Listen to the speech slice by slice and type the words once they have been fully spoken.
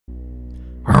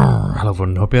Hello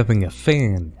everyone, hope you're having a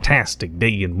fantastic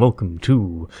day and welcome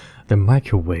to the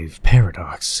Microwave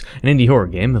Paradox, an indie horror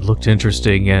game that looked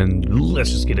interesting, and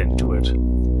let's just get into it.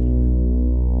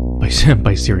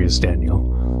 By serious Daniel.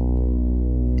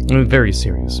 Very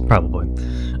serious, probably.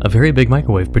 A very big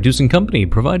microwave producing company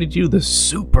provided you the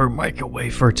super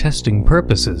microwave for testing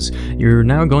purposes. You're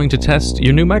now going to test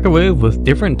your new microwave with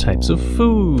different types of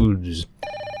foods.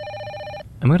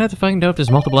 I'm gonna have to find out if there's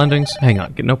multiple endings. Hang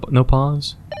on, no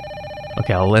pause.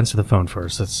 Okay, I'll answer the phone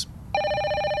first. That's...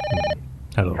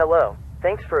 Hello. Hello.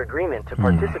 Thanks for agreement to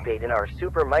participate in our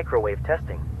super microwave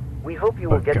testing. We hope you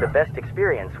will get the best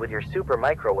experience with your super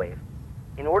microwave.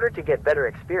 In order to get better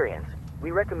experience,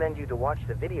 we recommend you to watch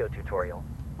the video tutorial,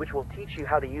 which will teach you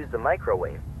how to use the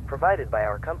microwave provided by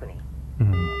our company.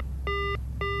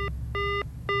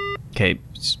 Okay,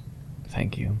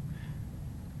 thank you.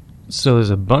 So there's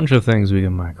a bunch of things we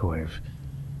can microwave.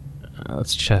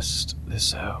 Let's test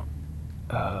this out.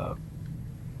 Yeah.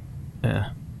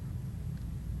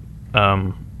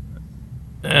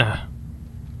 Yeah.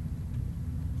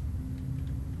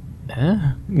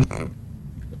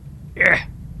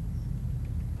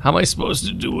 How am I supposed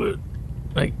to do it?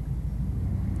 Like...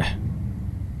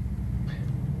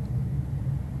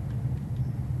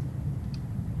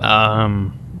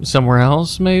 somewhere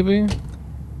else, maybe?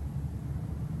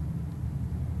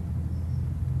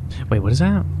 Wait, what is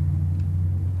that?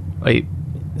 Wait,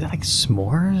 is that like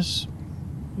s'mores?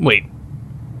 Wait.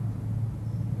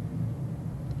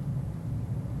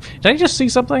 Did I just see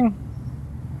something?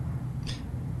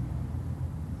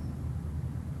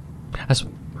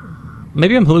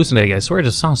 Maybe I'm hallucinating. I swear I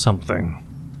just saw something.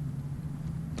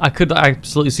 I could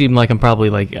absolutely seem like I'm probably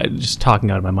like just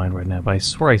talking out of my mind right now, but I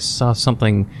swear I saw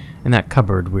something in that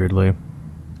cupboard weirdly.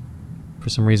 For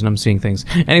some reason I'm seeing things.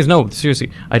 Anyways, no,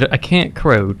 seriously, I can't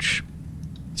crouch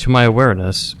to my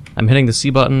awareness. I'm hitting the C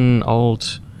button,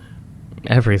 Alt,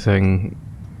 everything.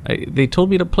 They told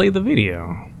me to play the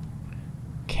video.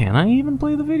 Can I even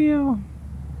play the video?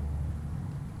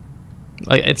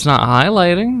 Like, it's not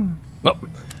highlighting. Oh,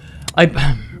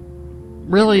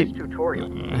 really... In this tutorial,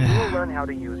 you will learn how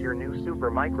to use your new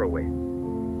super microwave.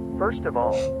 First of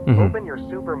all, open your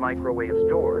super microwave's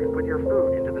door and put your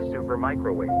food into the super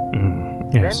microwave.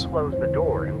 Yes. Then close the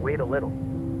door and wait a little.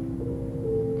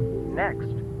 Next,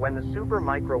 when the super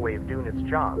microwave doing its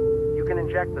job, you can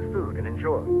inject the food and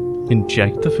enjoy.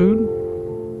 Inject the food?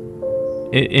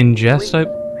 Ingest? Please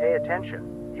pay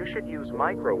attention. You should use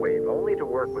microwave only to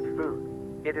work with food.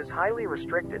 It is highly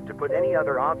restricted to put any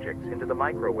other objects into the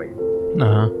microwave.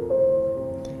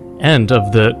 End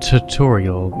of the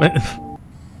tutorial.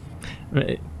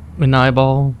 An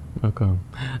eyeball? Okay.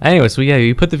 Anyway, so yeah,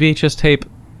 you put the VHS tape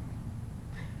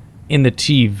in the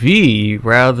TV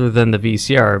rather than the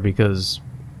VCR because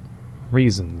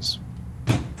reasons.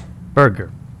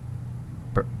 Burger.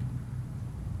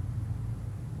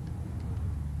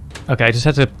 Okay, I just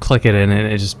had to click it in and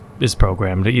it just is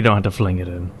programmed. You don't have to fling it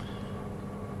in.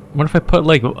 What if I put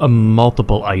like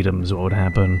multiple items? What would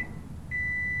happen?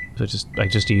 So I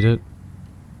just eat it?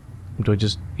 Do I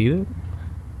just eat it?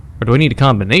 Or do I need a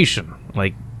combination?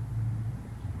 Like,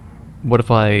 what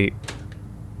if I...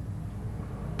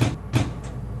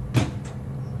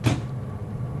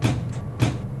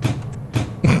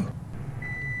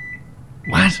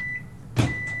 What?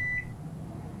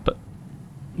 But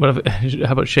what if...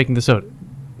 How about shaking this out?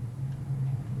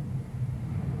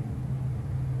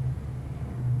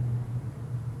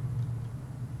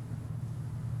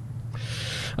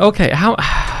 Okay, how...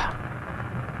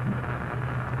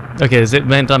 Okay, is it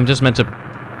meant I'm just meant to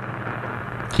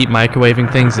keep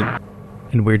microwaving things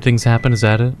and weird things happen? Is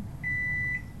that it?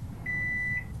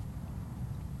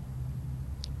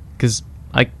 Because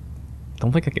I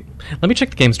don't think I can... Let me check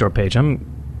the game store page.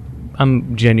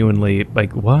 I'm genuinely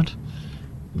like, what?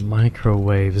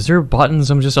 Microwave. Is there buttons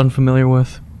I'm just unfamiliar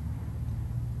with?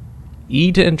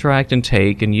 E to interact and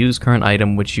take, and use current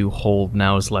item which you hold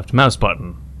now as left mouse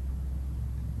button.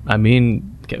 I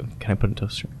mean, can I put it in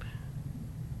toaster?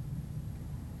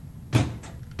 I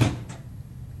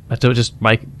have to just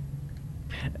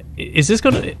Is this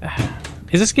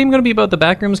game gonna be about the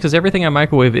back rooms? Because everything I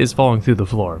microwave is falling through the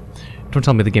floor. Don't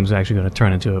tell me the game's actually gonna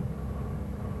turn into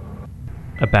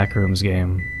a back rooms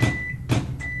game.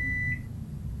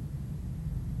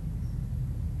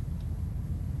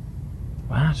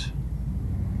 What?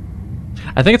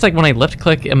 I think it's like when I left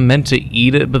click, I'm meant to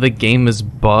eat it, but the game is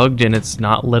bugged and it's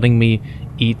not letting me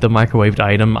eat the microwaved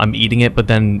item. I'm eating it, but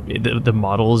then the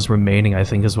model is remaining, I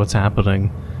think is what's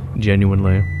happening.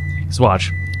 Genuinely. Just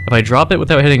watch. If I drop it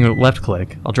without hitting left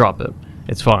click, I'll drop it.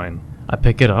 It's fine. I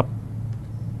pick it up,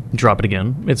 drop it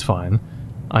again, it's fine.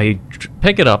 I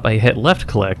pick it up, I hit left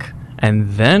click, and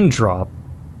then drop...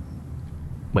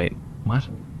 Wait, what?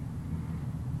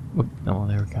 Oh,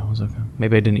 there it goes, okay.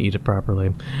 Maybe I didn't eat it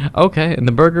properly. Okay, and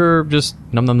the burger just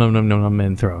num num num num num num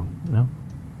and throw. No?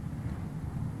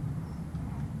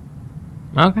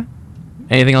 Okay.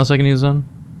 Anything else I can use on?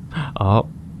 Oh.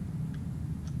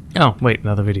 Oh, wait,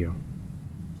 another video.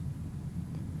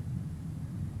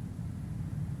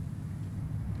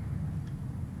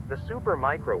 The super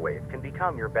microwave can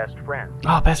become your best friend.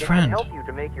 Oh, best friend. It can help you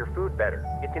to make your food better.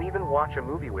 It can even watch a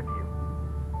movie with you.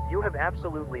 You have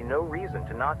absolutely no reason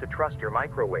to not to trust your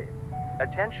microwave.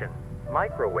 Attention,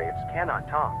 microwaves cannot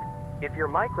talk. If your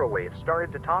microwave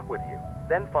started to talk with you,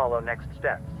 then follow next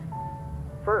steps.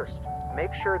 First,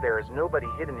 make sure there is nobody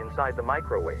hidden inside the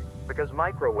microwave, because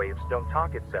microwaves don't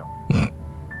talk itself.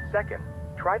 Second,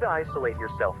 try to isolate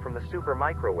yourself from the super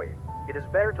microwave. It is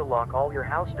better to lock all your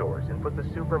house doors and put the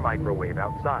super microwave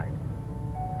outside.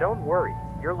 Don't worry,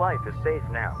 your life is safe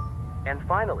now. And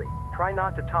finally, try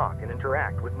not to talk and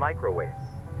interact with microwaves.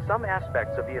 Some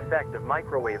aspects of the effect of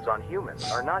microwaves on humans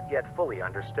are not yet fully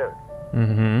understood.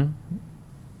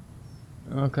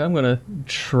 Okay, I'm gonna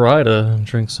try to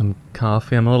drink some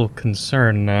coffee. I'm a little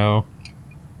concerned now.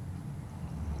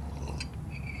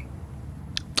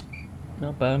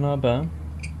 Not bad, not bad.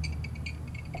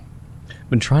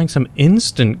 Been trying some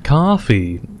instant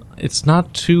coffee. It's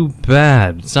not too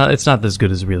bad. It's not as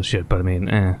good as real shit, but I mean,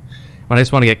 When I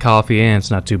just want to get coffee,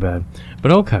 it's not too bad.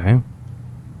 But okay.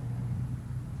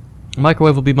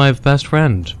 Microwave will be my best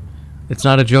friend. It's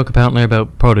not a joke apparently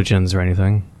about protogens or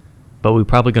anything. But we're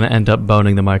probably going to end up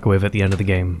boning the microwave at the end of the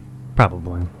game.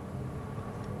 Probably.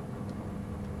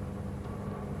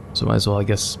 So might as well, I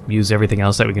guess, use everything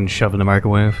else that we can shove in the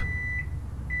microwave.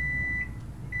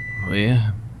 Oh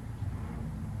yeah.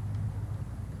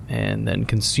 And then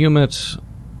consume it.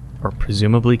 Or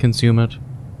presumably consume it.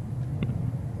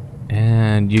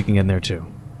 And you can get in there too.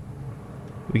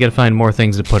 We gotta find more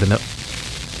things to put in the...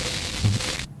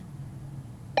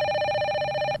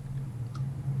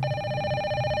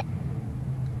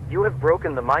 You have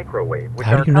broken the microwave which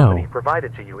How our do you company know?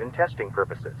 provided to you in testing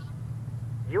purposes.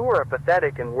 You are a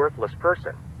pathetic and worthless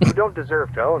person who don't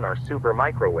deserve to own our super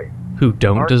microwave. Who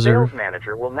don't Our deserve? sales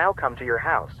manager will now come to your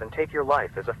house and take your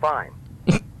life as a fine.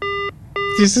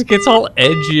 This just gets all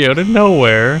edgy out of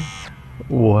nowhere.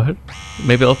 What?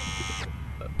 Maybe I'll...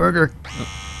 Burger...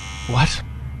 What?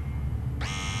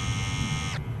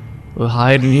 We'll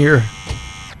hide in here.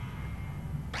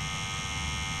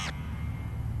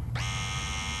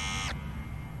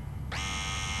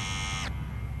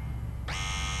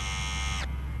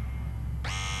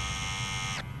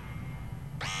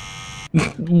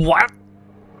 What?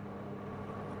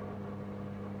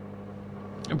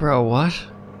 Bro, what?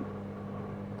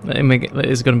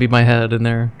 Is gonna be my head in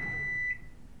there?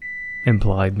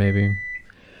 Implied, maybe.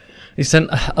 He sent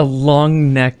a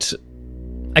long-necked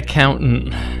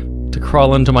accountant to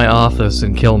crawl into my office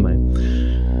and kill me.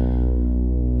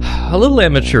 A little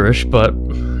amateurish, but...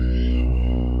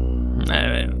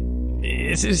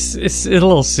 It's a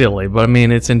little silly, but I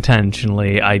mean, it's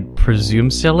intentionally, I presume,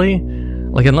 silly?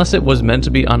 Like, unless it was meant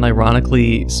to be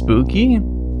unironically spooky?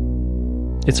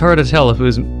 It's hard to tell if it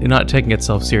was not taking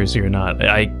itself seriously or not.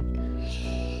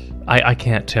 I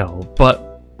can't tell, but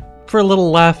for a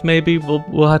little laugh maybe,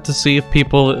 we'll have to see if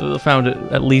people found it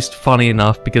at least funny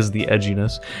enough because of the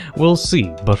edginess. We'll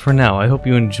see, but for now, I hope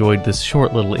you enjoyed this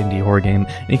short little indie horror game,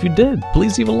 and if you did,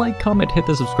 please leave a like, comment, hit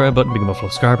the subscribe button, become a fellow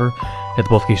subscriber, hit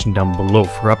the notification down below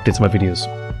for updates on my videos.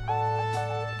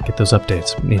 Get those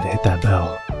updates, need to hit that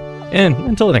bell. And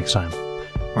until the next time.